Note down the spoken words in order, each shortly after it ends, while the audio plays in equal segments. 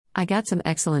I got some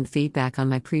excellent feedback on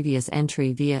my previous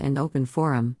entry via an open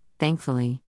forum,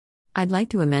 thankfully. I'd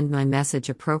like to amend my message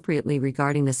appropriately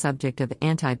regarding the subject of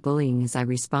anti-bullying as I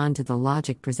respond to the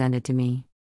logic presented to me.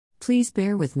 Please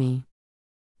bear with me.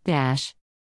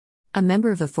 A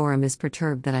member of the forum is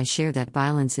perturbed that I share that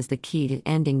violence is the key to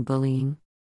ending bullying.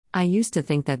 I used to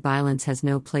think that violence has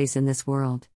no place in this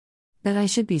world. That I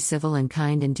should be civil and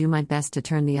kind and do my best to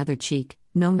turn the other cheek,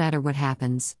 no matter what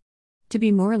happens. To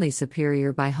be morally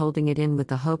superior by holding it in with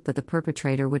the hope that the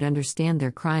perpetrator would understand their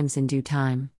crimes in due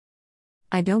time.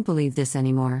 I don't believe this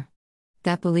anymore.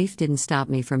 That belief didn't stop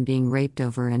me from being raped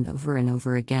over and over and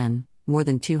over again, more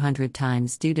than 200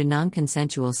 times due to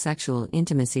non-consensual sexual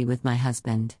intimacy with my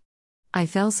husband. I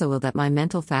fell so ill that my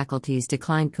mental faculties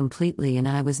declined completely and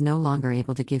I was no longer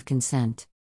able to give consent.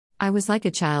 I was like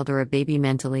a child or a baby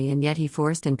mentally, and yet he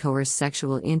forced and coerced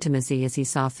sexual intimacy as he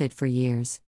saw fit for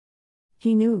years.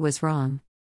 He knew it was wrong.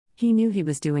 He knew he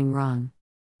was doing wrong.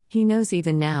 He knows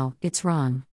even now, it's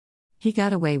wrong. He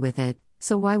got away with it,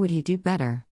 so why would he do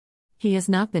better? He has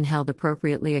not been held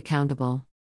appropriately accountable.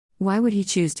 Why would he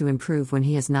choose to improve when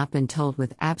he has not been told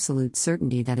with absolute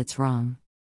certainty that it's wrong?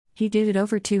 He did it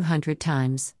over 200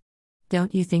 times.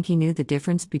 Don't you think he knew the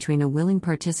difference between a willing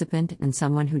participant and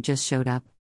someone who just showed up?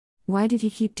 Why did he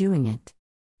keep doing it?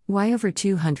 Why over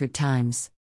 200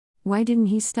 times? Why didn't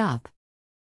he stop?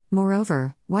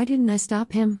 Moreover, why didn't I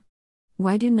stop him?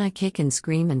 Why didn't I kick and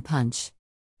scream and punch?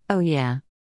 Oh yeah.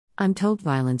 I'm told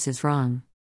violence is wrong.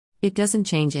 It doesn't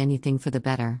change anything for the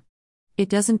better. It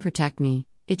doesn't protect me,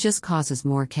 it just causes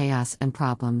more chaos and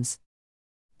problems.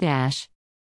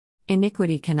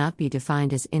 Iniquity cannot be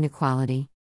defined as inequality.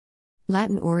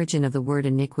 Latin origin of the word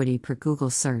iniquity per Google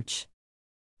search.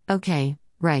 Okay,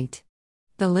 right.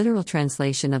 The literal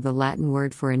translation of the Latin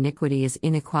word for iniquity is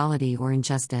inequality or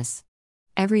injustice.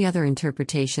 Every other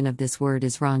interpretation of this word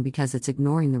is wrong because it's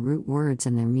ignoring the root words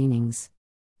and their meanings.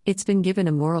 It's been given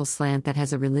a moral slant that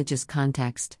has a religious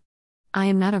context. I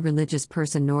am not a religious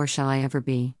person, nor shall I ever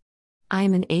be. I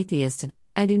am an atheist.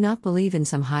 I do not believe in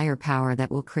some higher power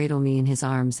that will cradle me in his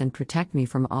arms and protect me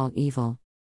from all evil.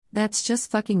 That's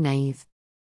just fucking naive.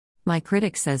 My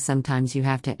critic says sometimes you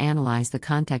have to analyze the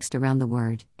context around the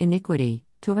word iniquity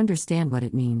to understand what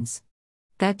it means.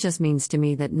 That just means to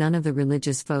me that none of the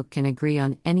religious folk can agree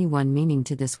on any one meaning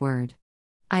to this word.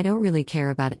 I don't really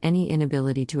care about any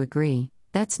inability to agree,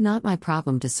 that's not my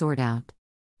problem to sort out.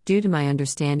 Due to my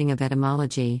understanding of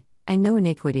etymology, I know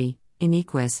iniquity,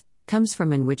 iniquus, comes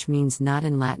from in, which means not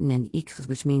in Latin, and equus,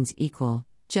 which means equal,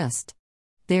 just.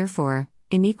 Therefore,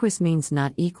 iniquus means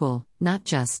not equal, not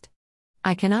just.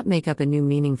 I cannot make up a new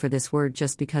meaning for this word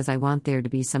just because I want there to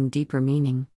be some deeper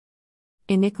meaning.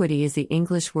 Iniquity is the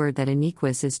English word that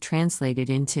iniquus is translated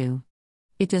into.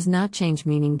 It does not change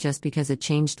meaning just because it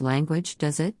changed language,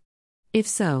 does it? If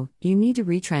so, you need to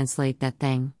retranslate that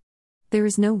thing. There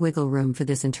is no wiggle room for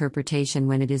this interpretation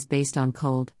when it is based on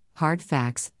cold, hard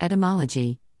facts,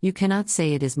 etymology. You cannot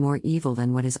say it is more evil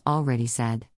than what is already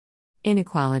said.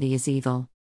 Inequality is evil.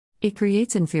 It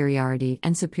creates inferiority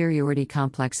and superiority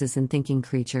complexes in thinking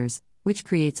creatures, which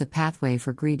creates a pathway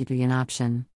for greed to be an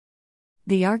option.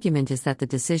 The argument is that the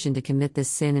decision to commit this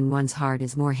sin in one's heart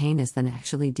is more heinous than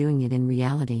actually doing it in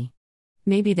reality.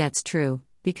 Maybe that's true,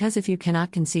 because if you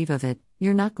cannot conceive of it,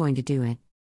 you're not going to do it.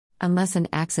 Unless an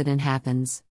accident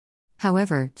happens.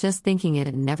 However, just thinking it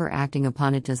and never acting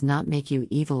upon it does not make you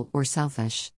evil or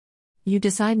selfish. You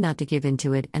decide not to give in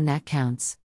to it, and that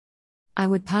counts. I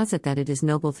would posit that it is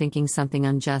noble thinking something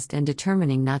unjust and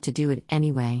determining not to do it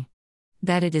anyway.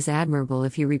 That it is admirable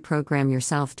if you reprogram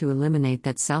yourself to eliminate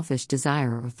that selfish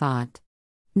desire or thought.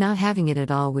 Not having it at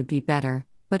all would be better,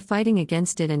 but fighting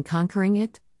against it and conquering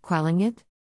it, quelling it?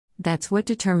 That's what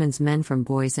determines men from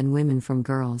boys and women from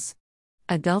girls.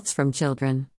 Adults from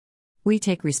children. We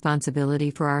take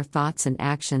responsibility for our thoughts and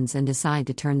actions and decide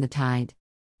to turn the tide.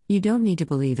 You don't need to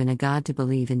believe in a God to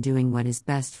believe in doing what is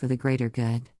best for the greater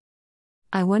good.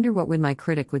 I wonder what my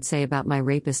critic would say about my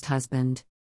rapist husband.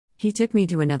 He took me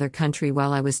to another country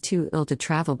while I was too ill to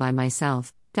travel by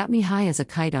myself, got me high as a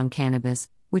kite on cannabis,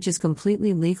 which is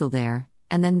completely legal there,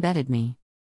 and then bedded me.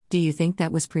 Do you think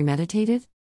that was premeditated?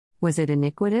 Was it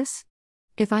iniquitous?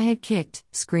 If I had kicked,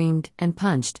 screamed, and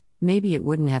punched, maybe it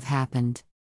wouldn't have happened.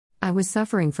 I was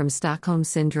suffering from Stockholm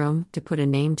Syndrome, to put a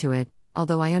name to it,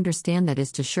 although I understand that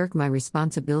is to shirk my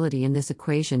responsibility in this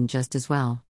equation just as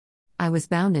well. I was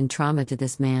bound in trauma to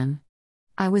this man.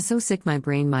 I was so sick my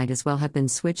brain might as well have been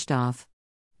switched off.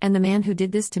 And the man who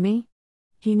did this to me?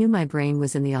 He knew my brain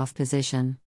was in the off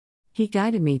position. He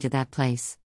guided me to that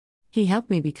place. He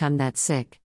helped me become that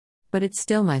sick. But it's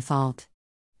still my fault.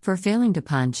 For failing to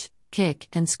punch, kick,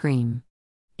 and scream.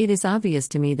 It is obvious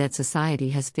to me that society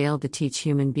has failed to teach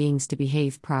human beings to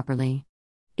behave properly.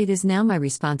 It is now my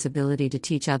responsibility to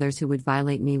teach others who would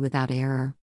violate me without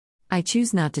error. I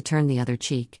choose not to turn the other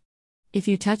cheek. If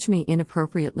you touch me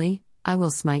inappropriately, I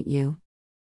will smite you.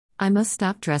 I must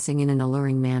stop dressing in an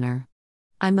alluring manner.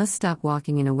 I must stop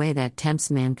walking in a way that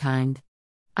tempts mankind.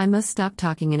 I must stop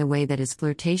talking in a way that is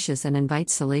flirtatious and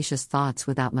invites salacious thoughts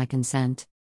without my consent.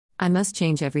 I must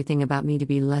change everything about me to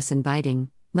be less inviting,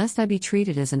 lest I be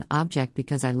treated as an object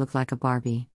because I look like a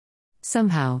Barbie.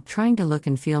 Somehow, trying to look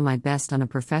and feel my best on a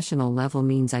professional level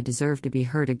means I deserve to be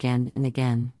hurt again and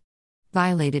again.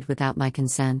 Violated without my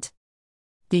consent.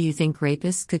 Do you think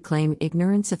rapists could claim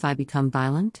ignorance if I become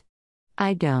violent?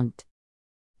 I don't.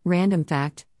 Random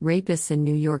fact: rapists in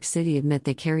New York City admit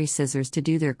they carry scissors to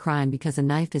do their crime because a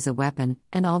knife is a weapon,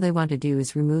 and all they want to do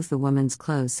is remove the woman's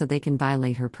clothes so they can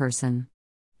violate her person.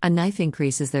 A knife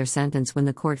increases their sentence when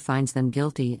the court finds them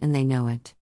guilty and they know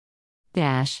it.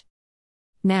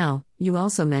 Now, you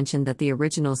also mentioned that the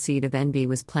original seed of envy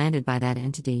was planted by that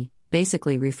entity,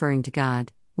 basically referring to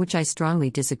God, which I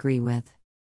strongly disagree with.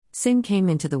 Sin came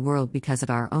into the world because of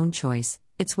our own choice,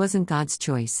 it wasn't God's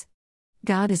choice.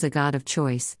 God is a God of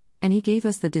choice, and He gave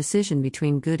us the decision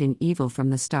between good and evil from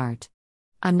the start.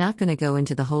 I'm not going to go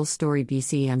into the whole story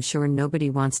BC, I'm sure nobody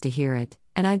wants to hear it,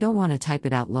 and I don't want to type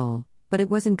it out lol. But it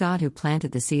wasn't God who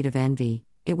planted the seed of envy,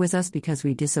 it was us because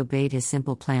we disobeyed His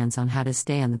simple plans on how to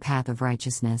stay on the path of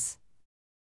righteousness.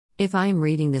 If I am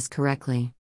reading this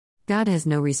correctly, God has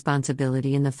no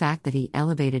responsibility in the fact that He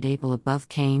elevated Abel above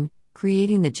Cain,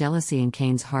 creating the jealousy in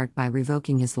Cain's heart by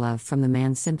revoking his love from the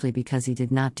man simply because he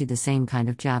did not do the same kind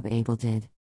of job Abel did.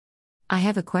 I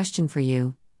have a question for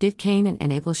you: did Cain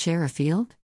and Abel share a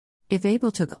field? If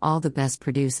Abel took all the best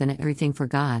produce and everything for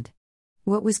God,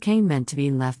 what was Cain meant to be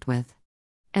left with?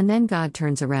 And then God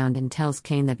turns around and tells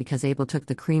Cain that because Abel took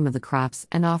the cream of the crops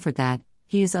and offered that,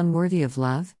 he is unworthy of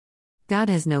love? God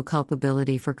has no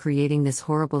culpability for creating this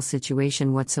horrible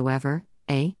situation whatsoever,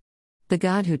 eh? The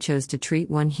God who chose to treat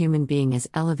one human being as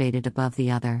elevated above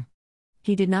the other.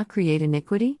 He did not create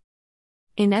iniquity?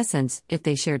 In essence, if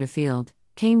they shared a field,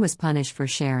 Cain was punished for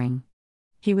sharing.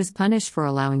 He was punished for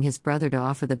allowing his brother to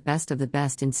offer the best of the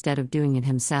best instead of doing it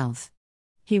himself.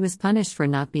 He was punished for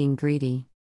not being greedy.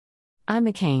 I'm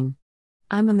a Cain.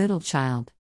 I'm a middle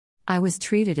child. I was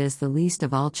treated as the least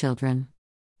of all children.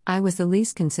 I was the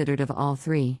least considered of all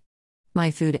three. My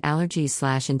food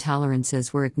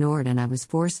allergies/intolerances were ignored and I was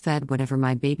force-fed whatever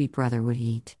my baby brother would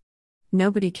eat.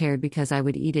 Nobody cared because I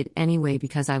would eat it anyway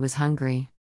because I was hungry.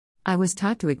 I was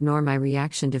taught to ignore my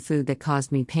reaction to food that caused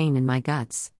me pain in my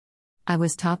guts. I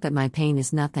was taught that my pain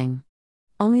is nothing.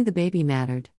 Only the baby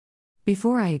mattered.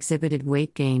 Before I exhibited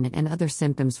weight gain and other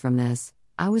symptoms from this,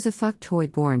 I was a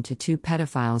fucktoy born to two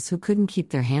pedophiles who couldn't keep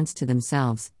their hands to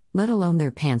themselves, let alone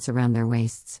their pants around their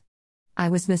waists. I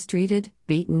was mistreated,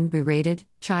 beaten, berated,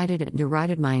 chided, and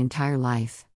derided my entire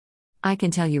life. I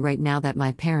can tell you right now that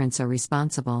my parents are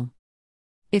responsible.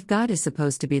 If God is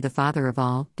supposed to be the father of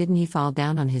all, didn't He fall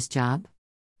down on His job?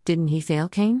 Didn't He fail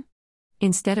Cain?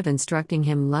 Instead of instructing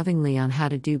him lovingly on how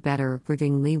to do better or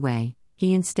giving leeway,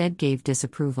 He instead gave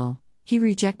disapproval. He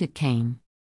rejected Cain.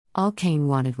 All Cain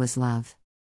wanted was love.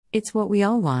 It's what we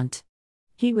all want.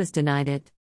 He was denied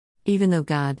it. Even though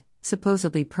God,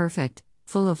 supposedly perfect,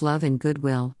 full of love and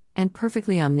goodwill, and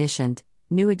perfectly omniscient,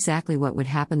 knew exactly what would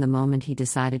happen the moment He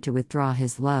decided to withdraw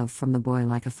His love from the boy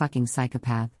like a fucking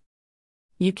psychopath.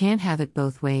 You can't have it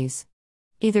both ways.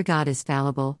 Either God is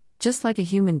fallible, just like a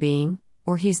human being,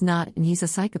 or He's not and He's a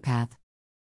psychopath.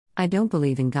 I don't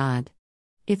believe in God.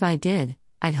 If I did,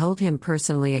 I'd hold Him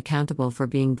personally accountable for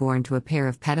being born to a pair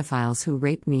of pedophiles who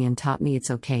raped me and taught me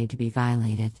it's okay to be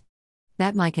violated.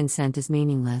 That my consent is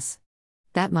meaningless.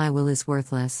 That my will is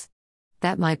worthless.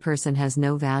 That my person has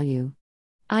no value.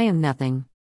 I am nothing.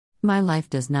 My life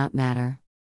does not matter.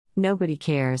 Nobody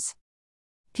cares.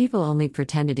 People only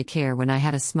pretended to care when I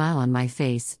had a smile on my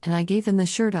face and I gave them the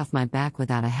shirt off my back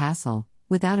without a hassle,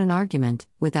 without an argument,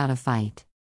 without a fight.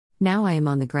 Now I am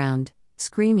on the ground,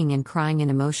 screaming and crying in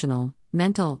emotional,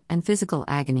 mental, and physical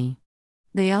agony.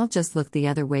 They all just look the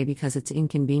other way because it's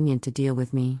inconvenient to deal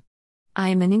with me. I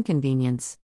am an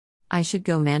inconvenience. I should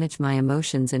go manage my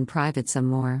emotions in private some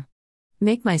more.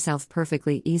 Make myself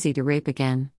perfectly easy to rape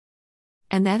again.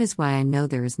 And that is why I know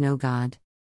there is no God.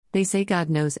 They say God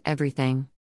knows everything.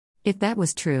 If that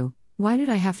was true, why did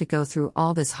I have to go through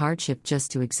all this hardship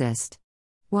just to exist?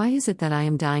 Why is it that I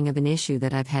am dying of an issue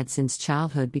that I've had since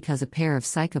childhood because a pair of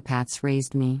psychopaths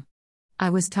raised me? I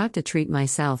was taught to treat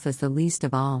myself as the least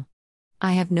of all.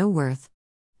 I have no worth.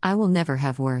 I will never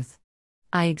have worth.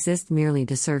 I exist merely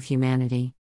to serve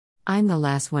humanity. I'm the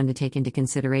last one to take into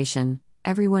consideration,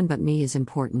 everyone but me is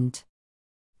important.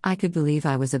 I could believe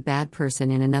I was a bad person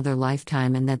in another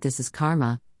lifetime and that this is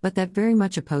karma, but that very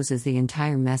much opposes the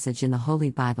entire message in the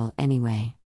Holy Bible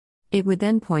anyway. It would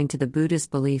then point to the Buddhist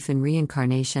belief in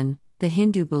reincarnation, the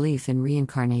Hindu belief in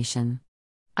reincarnation.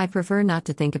 I prefer not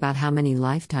to think about how many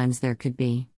lifetimes there could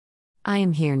be. I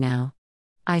am here now.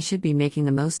 I should be making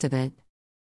the most of it.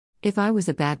 If I was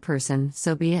a bad person,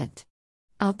 so be it.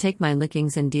 I'll take my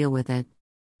lickings and deal with it.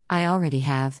 I already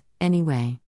have,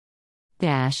 anyway.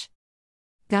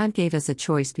 God gave us a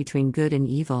choice between good and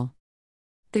evil.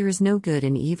 There is no good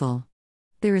and evil.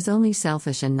 There is only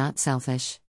selfish and not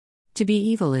selfish. To be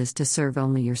evil is to serve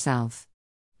only yourself.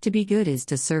 To be good is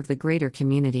to serve the greater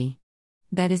community.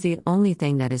 That is the only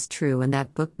thing that is true, and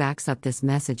that book backs up this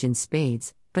message in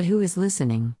spades, but who is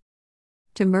listening?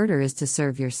 To murder is to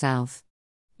serve yourself.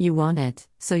 You want it,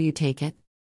 so you take it.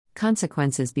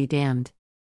 Consequences be damned.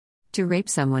 To rape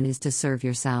someone is to serve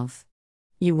yourself.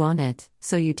 You want it,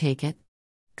 so you take it.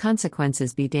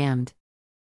 Consequences be damned.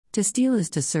 To steal is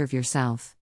to serve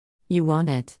yourself. You want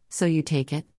it, so you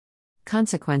take it.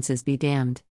 Consequences be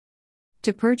damned.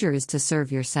 To perjure is to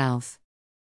serve yourself.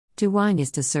 To whine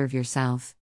is to serve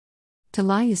yourself. To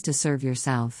lie is to serve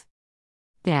yourself.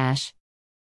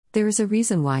 There is a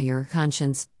reason why your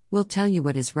conscience will tell you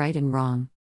what is right and wrong.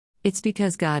 It's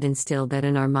because God instilled that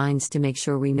in our minds to make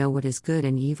sure we know what is good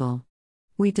and evil.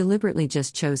 We deliberately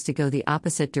just chose to go the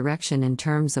opposite direction in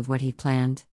terms of what He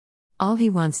planned. All He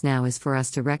wants now is for us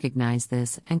to recognize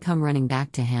this and come running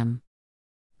back to Him.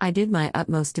 I did my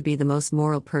utmost to be the most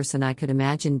moral person I could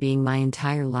imagine being my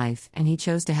entire life, and He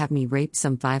chose to have me raped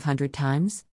some 500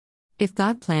 times? If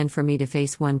God planned for me to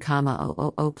face 1,000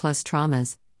 plus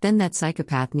traumas, then that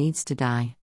psychopath needs to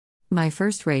die. My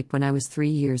first rape when I was 3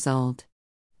 years old.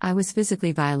 I was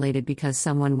physically violated because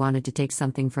someone wanted to take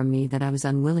something from me that I was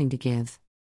unwilling to give.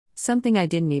 Something I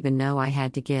didn't even know I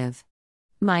had to give.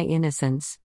 My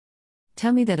innocence.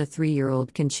 Tell me that a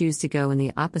 3-year-old can choose to go in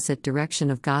the opposite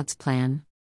direction of God's plan.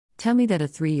 Tell me that a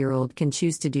 3-year-old can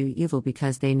choose to do evil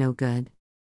because they know good.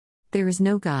 There is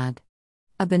no God.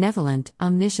 A benevolent,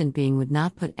 omniscient being would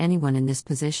not put anyone in this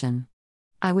position.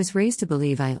 I was raised to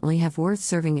believe I only have worth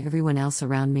serving everyone else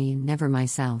around me, never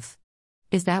myself.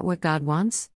 Is that what God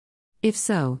wants? If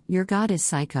so, your God is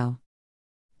psycho.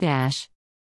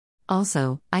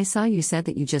 Also, I saw you said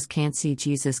that you just can't see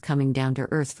Jesus coming down to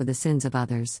earth for the sins of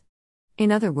others.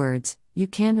 In other words, you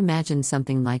can't imagine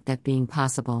something like that being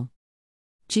possible.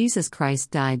 Jesus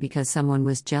Christ died because someone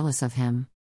was jealous of Him.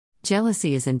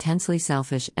 Jealousy is intensely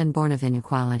selfish and born of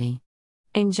inequality.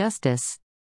 Injustice,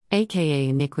 aka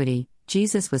iniquity.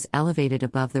 Jesus was elevated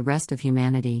above the rest of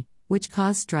humanity, which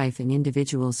caused strife in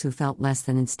individuals who felt less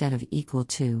than instead of equal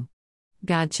to.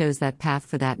 God chose that path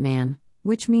for that man,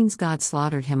 which means God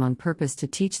slaughtered him on purpose to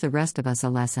teach the rest of us a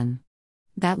lesson.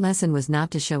 That lesson was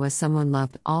not to show us someone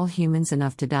loved all humans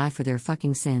enough to die for their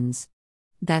fucking sins.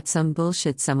 That's some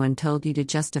bullshit someone told you to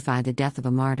justify the death of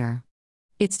a martyr.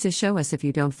 It's to show us if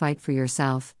you don't fight for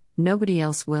yourself, nobody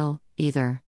else will,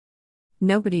 either.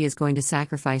 Nobody is going to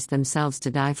sacrifice themselves to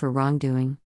die for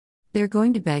wrongdoing. They're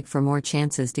going to beg for more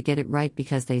chances to get it right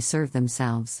because they serve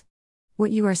themselves.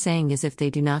 What you are saying is if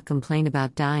they do not complain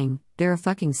about dying, they're a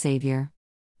fucking savior.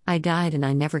 I died and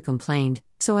I never complained,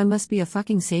 so I must be a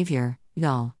fucking savior,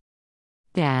 y'all.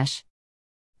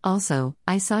 Also,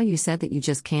 I saw you said that you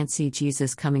just can't see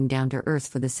Jesus coming down to earth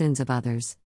for the sins of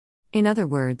others. In other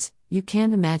words, you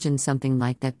can't imagine something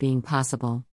like that being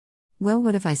possible. Well,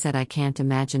 what if I said I can't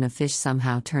imagine a fish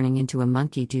somehow turning into a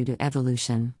monkey due to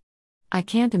evolution? I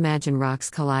can't imagine rocks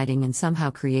colliding and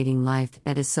somehow creating life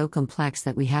that is so complex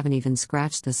that we haven't even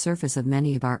scratched the surface of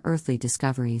many of our earthly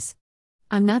discoveries.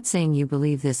 I'm not saying you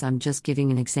believe this, I'm just giving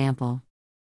an example.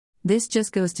 This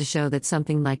just goes to show that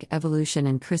something like evolution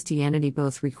and Christianity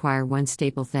both require one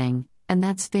staple thing, and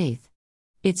that's faith.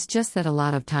 It's just that a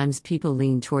lot of times people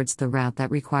lean towards the route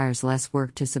that requires less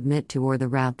work to submit to or the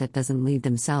route that doesn't leave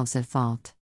themselves at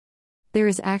fault. There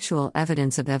is actual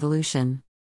evidence of evolution.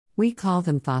 We call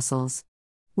them fossils.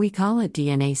 We call it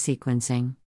DNA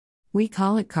sequencing. We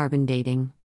call it carbon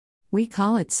dating. We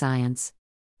call it science.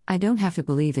 I don't have to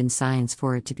believe in science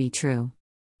for it to be true.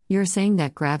 You're saying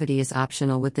that gravity is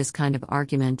optional with this kind of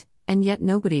argument, and yet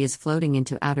nobody is floating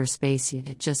into outer space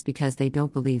yet just because they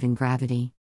don't believe in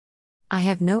gravity. I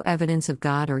have no evidence of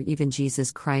God or even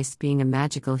Jesus Christ being a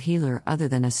magical healer other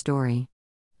than a story.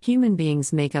 Human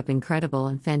beings make up incredible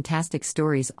and fantastic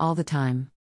stories all the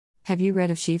time. Have you read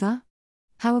of Shiva?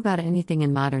 How about anything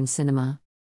in modern cinema?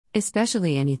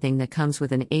 Especially anything that comes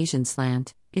with an Asian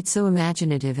slant, it's so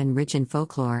imaginative and rich in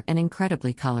folklore and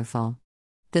incredibly colorful.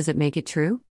 Does it make it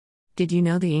true? Did you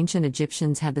know the ancient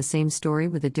Egyptians had the same story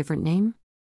with a different name?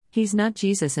 He's not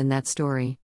Jesus in that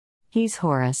story. He's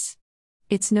Horus.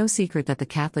 It's no secret that the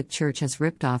Catholic Church has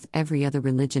ripped off every other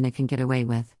religion it can get away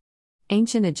with.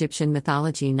 Ancient Egyptian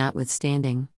mythology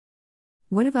notwithstanding.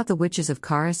 What about the witches of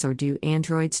Charis, or do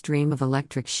androids dream of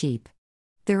electric sheep?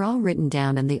 They're all written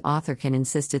down and the author can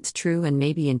insist it's true, and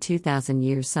maybe in 2,000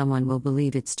 years someone will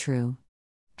believe it's true.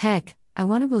 Heck, I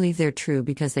want to believe they're true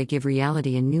because they give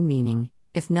reality a new meaning,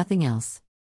 if nothing else.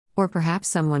 Or perhaps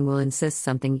someone will insist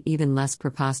something even less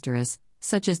preposterous,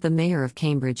 such as the mayor of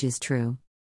Cambridge is true.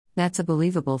 That's a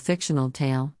believable fictional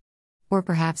tale. Or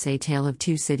perhaps A Tale of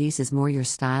Two Cities is more your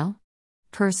style?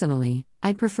 Personally,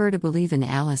 I'd prefer to believe in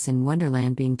Alice in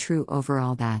Wonderland being true over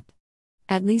all that.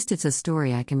 At least it's a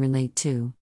story I can relate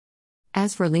to.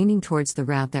 As for leaning towards the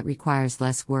route that requires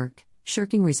less work,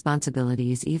 shirking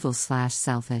responsibility is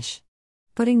evil/selfish.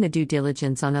 Putting the due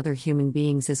diligence on other human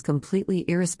beings is completely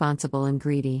irresponsible and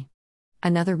greedy.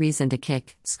 Another reason to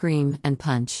kick, scream, and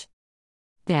punch.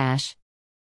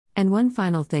 And one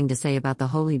final thing to say about the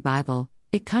Holy Bible: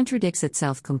 it contradicts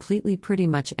itself completely pretty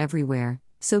much everywhere,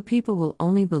 so people will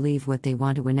only believe what they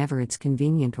want to whenever it's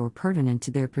convenient or pertinent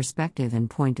to their perspective and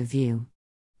point of view.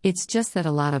 It's just that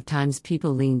a lot of times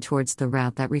people lean towards the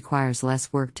route that requires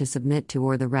less work to submit to,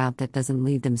 or the route that doesn't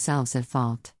leave themselves at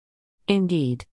fault. Indeed.